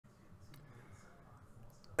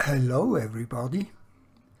Hello everybody.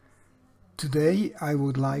 Today I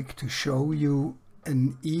would like to show you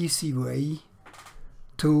an easy way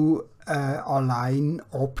to align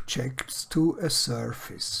objects to a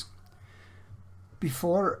surface.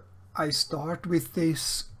 Before I start with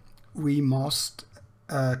this, we must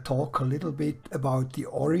talk a little bit about the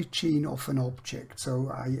origin of an object. So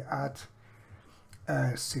I add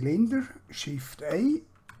a cylinder, Shift A,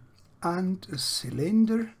 and a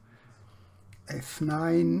cylinder,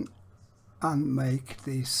 F9, and make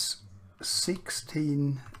this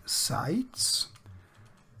 16 sides.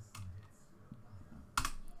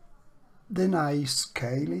 Then I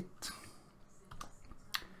scale it.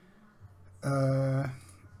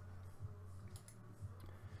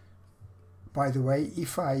 By the way,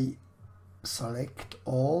 if I select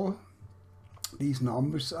all these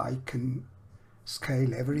numbers, I can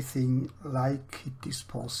scale everything like it is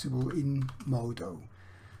possible in MODO.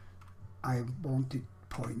 I want it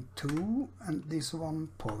 0.2 and this one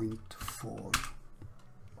 0.4.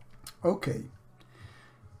 Okay,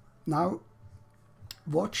 now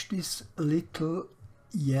watch this little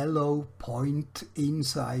yellow point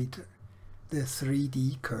inside the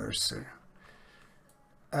 3D cursor.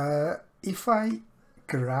 If I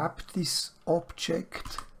grab this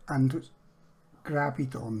object and grab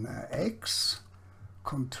it on X,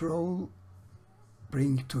 Control,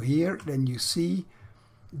 bring it to here, then you see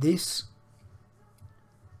this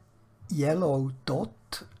yellow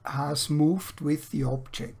dot has moved with the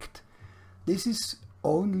object. This is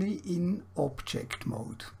only in object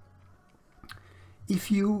mode.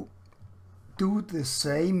 If you do the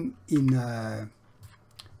same in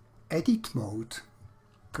edit mode,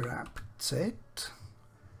 grab Z,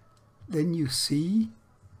 then you see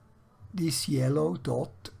this yellow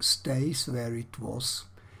dot stays where it was.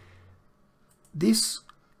 This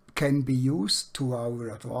can be used to our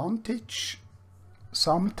advantage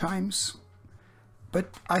sometimes,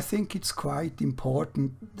 but I think it's quite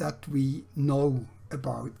important that we know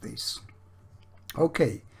about this.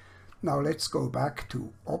 Okay, now let's go back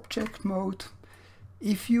to object mode.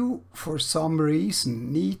 If you for some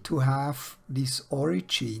reason need to have this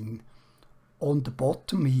origin on the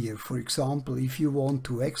bottom here, for example, if you want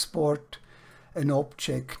to export an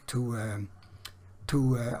object to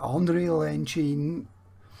Unreal Engine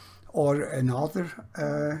or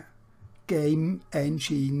another game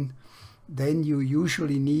engine, then you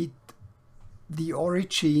usually need the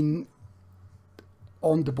origin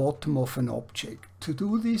on the bottom of an object. To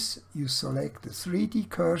do this, you select the 3D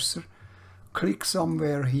cursor, click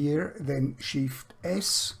somewhere here, then Shift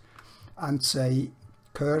S and say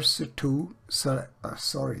cursor to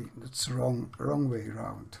sorry, that's wrong way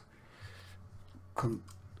around.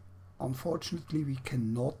 Unfortunately, we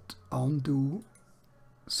cannot undo.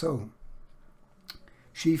 So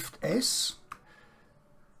Shift S.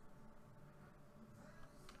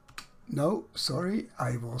 No, sorry,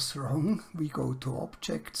 I was wrong. We go to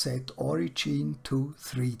Object, set Origin to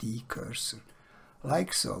 3D Cursor.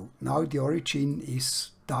 Like so. Now the origin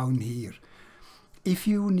is down here. If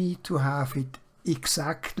you need to have it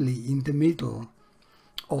exactly in the middle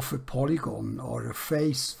of a polygon or a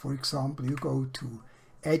face, for example, you go to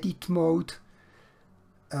Edit mode,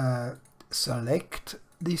 select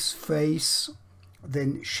this face,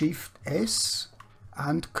 then Shift S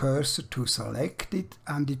and cursor to select it,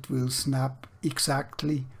 and it will snap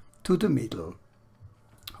exactly to the middle.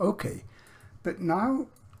 Okay, but now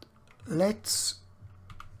let's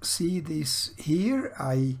see this here.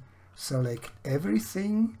 I select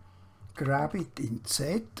everything, grab it in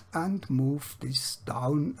Z and move this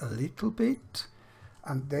down a little bit,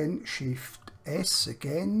 and then Shift S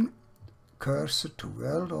again, cursor to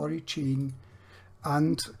world origin,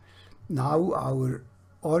 and now our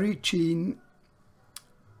origin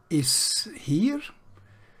is here,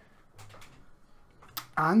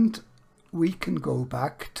 and we can go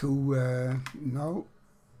back to now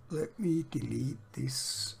let me delete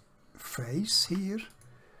this face here.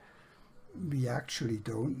 We actually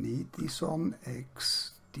don't need this one.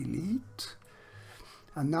 X delete,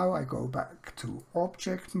 and now I go back to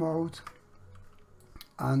object mode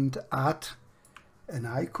and add an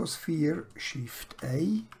icosphere, Shift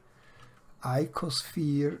A,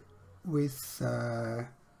 icosphere with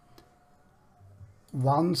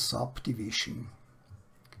one subdivision.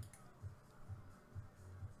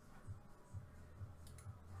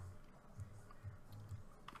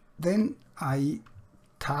 Then I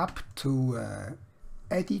tab to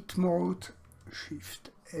edit mode,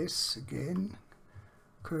 Shift S again,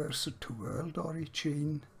 cursor to world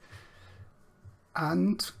origin,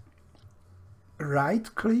 and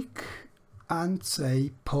right click and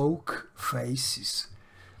say poke faces.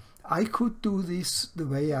 I could do this the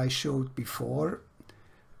way I showed before,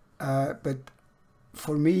 but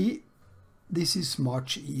for me this is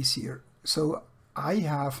much easier. So I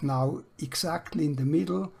have now exactly in the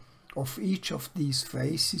middle of each of these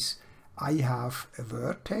faces I have a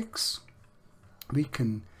vertex. We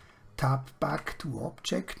can tap back to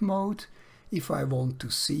object mode. If I want to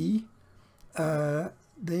see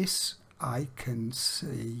this, I can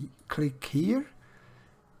say click here,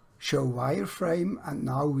 show wireframe, and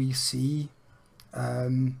now we see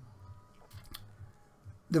the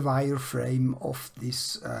wireframe of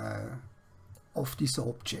this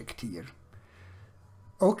object here.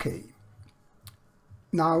 Okay,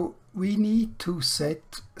 now we need to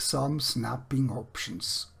set some snapping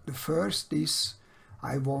options. The first is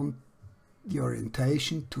I want the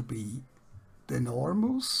orientation to be the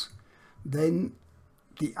normals. Then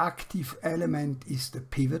the active element is the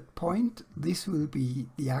pivot point. This will be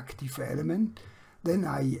the active element. Then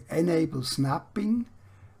I enable snapping,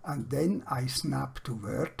 and then I snap to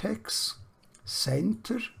vertex,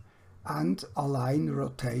 center, and align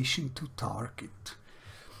rotation to target.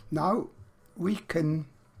 Now we can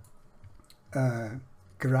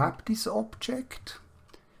grab this object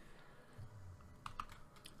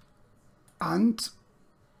and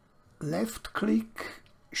left click,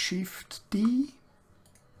 Shift D,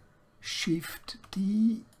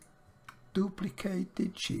 duplicate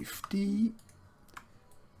it, Shift D,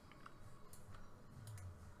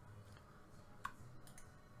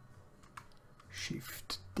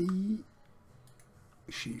 Shift D,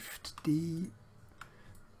 Shift D.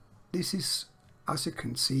 This is, as you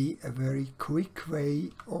can see, a very quick way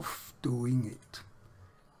of doing it.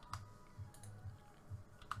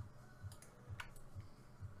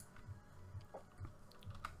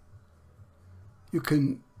 You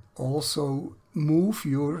can also move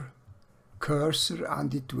your cursor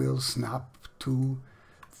and it will snap to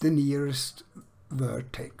the nearest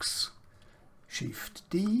vertex. Shift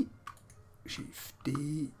D,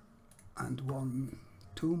 and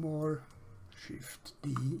two more, Shift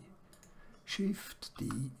D,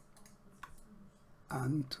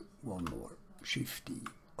 and one more, Shift D.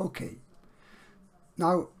 Okay.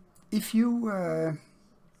 Now, if you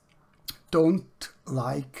don't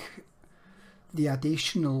like the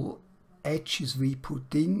additional edges we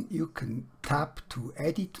put in, you can tap to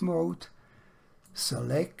edit mode,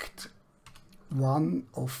 select one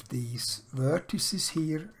of these vertices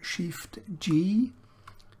here, Shift G,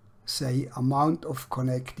 say amount of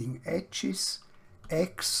connecting edges,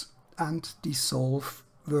 X, and dissolve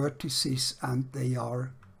vertices, and they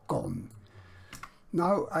are gone.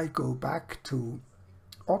 Now I go back to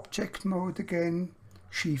object mode again,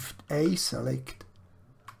 Shift A, select,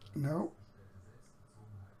 no,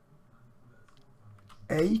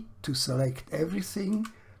 A to select everything,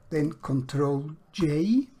 then Control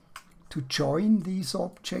J to join these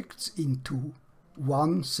objects into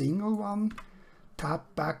one single one,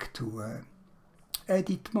 tap back to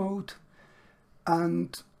edit mode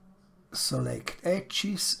and select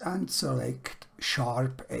edges and select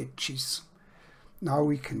sharp edges. Now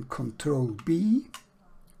we can Control B,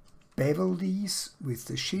 bevel these with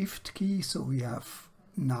the Shift key so we have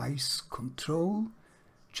nice control,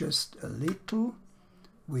 just a little,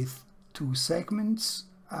 with two segments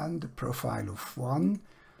and a profile of 1.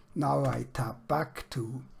 Now I tap back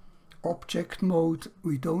to object mode.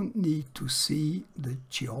 We don't need to see the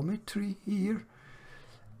geometry here.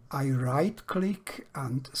 I right click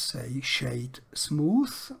and say shade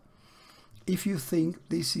smooth. If you think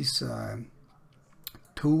this is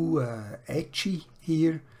too edgy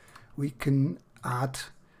here, we can add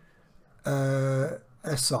a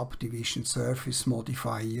subdivision surface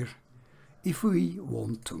modifier if we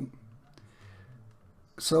want to.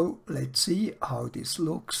 So let's see how this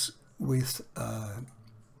looks with a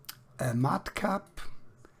matte cap.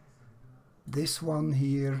 This one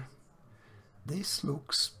here, this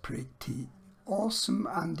looks pretty awesome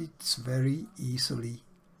and it's very easily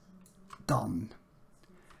done.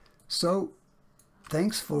 So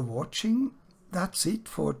thanks for watching. That's it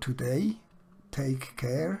for today. Take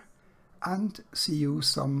care and see you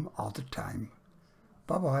some other time.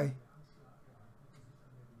 Bye bye.